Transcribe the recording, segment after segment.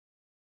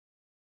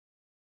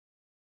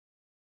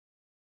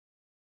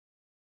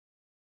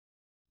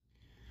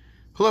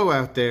Hello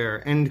out there,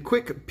 and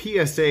quick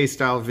PSA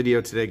style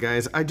video today,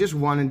 guys. I just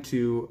wanted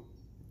to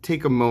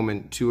take a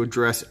moment to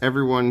address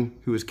everyone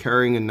who is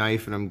carrying a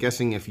knife, and I'm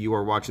guessing if you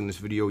are watching this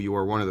video, you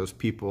are one of those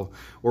people,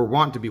 or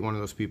want to be one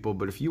of those people.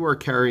 But if you are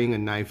carrying a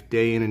knife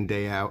day in and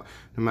day out,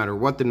 no matter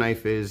what the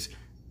knife is,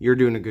 you're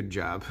doing a good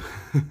job.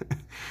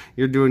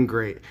 You're doing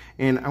great.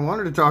 And I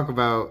wanted to talk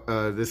about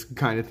this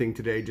kind of thing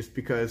today just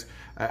because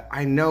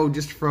I know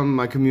just from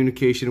my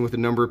communication with a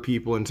number of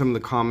people and some of the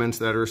comments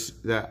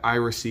that I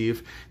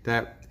receive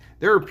that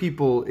there are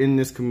people in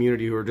this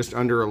community who are just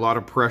under a lot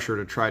of pressure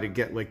to try to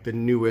get like the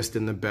newest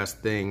and the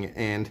best thing.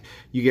 And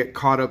you get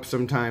caught up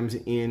sometimes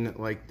in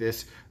like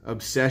this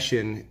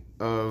obsession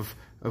of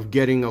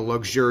getting a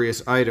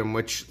luxurious item,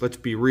 which, let's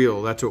be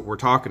real, that's what we're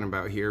talking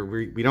about here.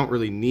 We don't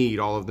really need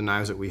all of the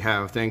knives that we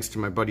have. Thanks to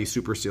my buddy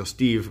Super Seal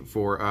Steve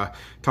for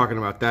talking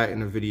about that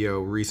in a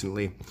video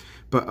recently.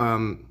 But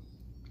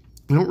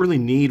we don't really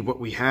need what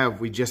we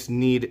have. We just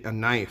need a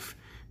knife.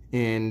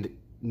 And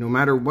no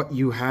matter what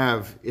you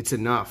have, it's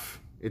enough.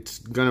 It's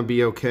gonna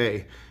be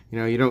okay. You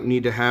know, you don't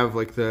need to have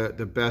like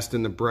the best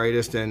and the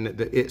brightest and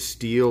the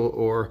steel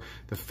or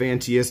the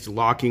fanciest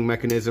locking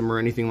mechanism or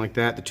anything like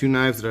that. The two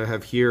knives that I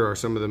have here are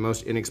some of the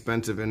most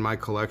inexpensive in my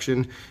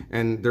collection,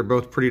 and they're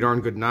both pretty darn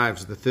good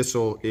knives. The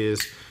Thistle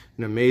is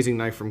an amazing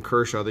knife from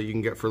Kershaw that you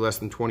can get for less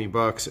than 20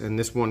 bucks, and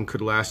this one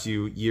could last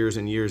you years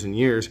and years and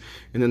years.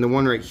 And then the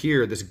one right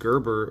here, this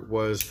Gerber,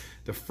 was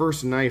the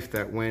first knife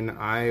that when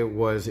I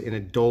was an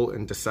adult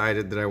and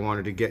decided that I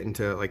wanted to get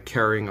into like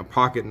carrying a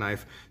pocket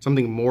knife,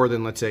 something more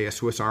than, let's say, a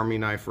Swiss Army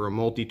knife or a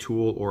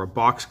multi-tool or a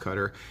box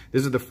cutter,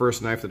 this is the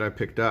first knife that I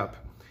picked up.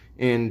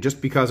 And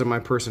just because of my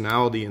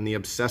personality and the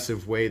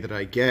obsessive way that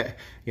I get,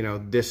 you know,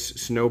 this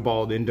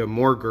snowballed into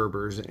more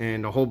Gerbers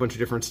and a whole bunch of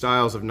different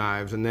styles of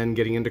knives, and then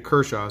getting into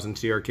Kershaws and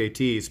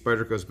CRKTs,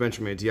 Spyderco's,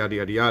 Benchmades, yada,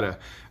 yada, yada.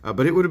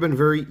 But it would have been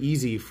very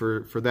easy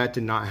for that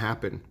to not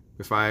happen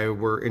if I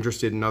were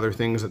interested in other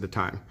things at the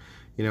time.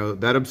 You know,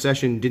 that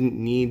obsession didn't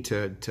need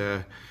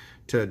to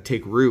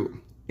take root.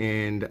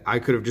 And I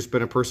could have just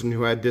been a person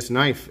who had this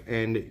knife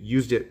and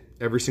used it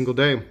every single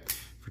day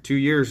for 2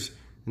 years.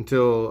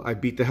 Until I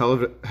beat the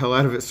hell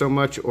out of it so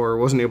much, or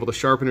wasn't able to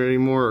sharpen it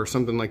anymore, or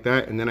something like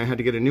that, and then I had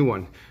to get a new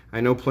one.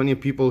 I know plenty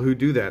of people who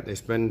do that. They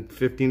spend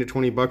 15 to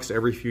 20 bucks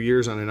every few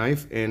years on a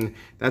knife, and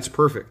that's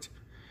perfect.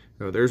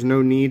 So there's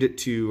no need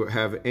to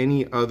have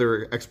any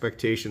other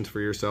expectations for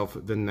yourself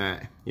than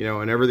that. You know,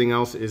 and everything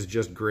else is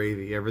just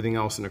gravy. Everything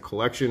else in a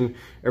collection,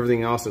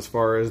 everything else as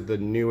far as the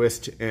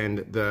newest and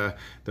the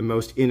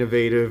most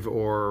innovative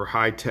or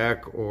high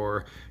tech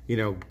or, you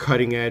know,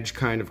 cutting edge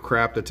kind of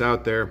crap that's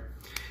out there,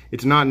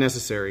 it's not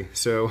necessary.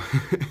 So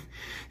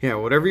yeah,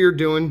 whatever you're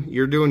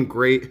doing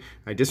great.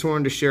 I just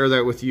wanted to share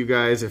that with you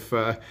guys. If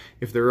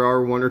there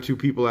are one or two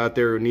people out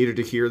there who needed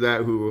to hear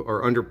that, who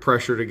are under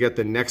pressure to get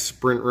the next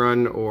sprint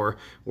run or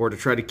to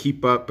try to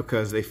keep up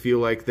because they feel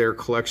like their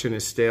collection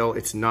is stale,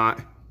 it's not.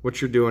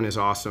 What you're doing is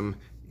awesome.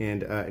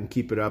 And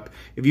keep it up.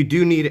 If you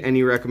do need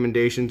any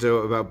recommendations though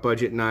about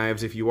budget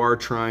knives, if you are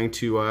trying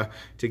to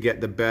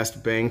get the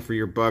best bang for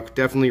your buck,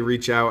 definitely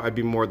reach out. I'd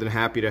be more than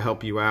happy to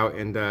help you out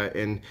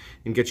and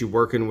get you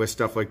working with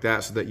stuff like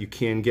that so that you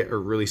can get a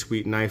really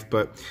sweet knife.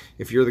 But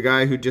if you're the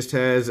guy who just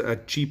has a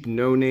cheap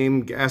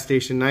no-name gas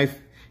station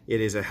knife,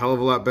 it is a hell of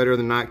a lot better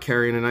than not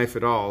carrying a knife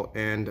at all.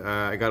 And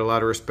I got a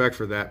lot of respect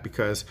for that,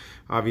 because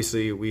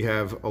obviously we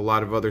have a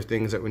lot of other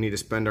things that we need to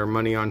spend our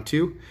money on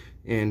too.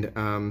 And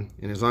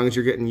as long as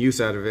you're getting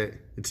use out of it,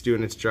 it's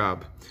doing its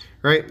job.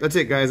 All right, that's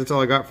it, guys. That's all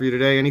I got for you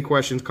today. Any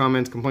questions,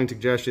 comments, complaints,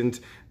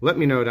 suggestions, let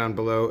me know down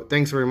below.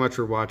 Thanks very much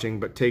for watching,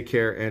 but take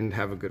care and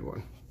have a good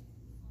one.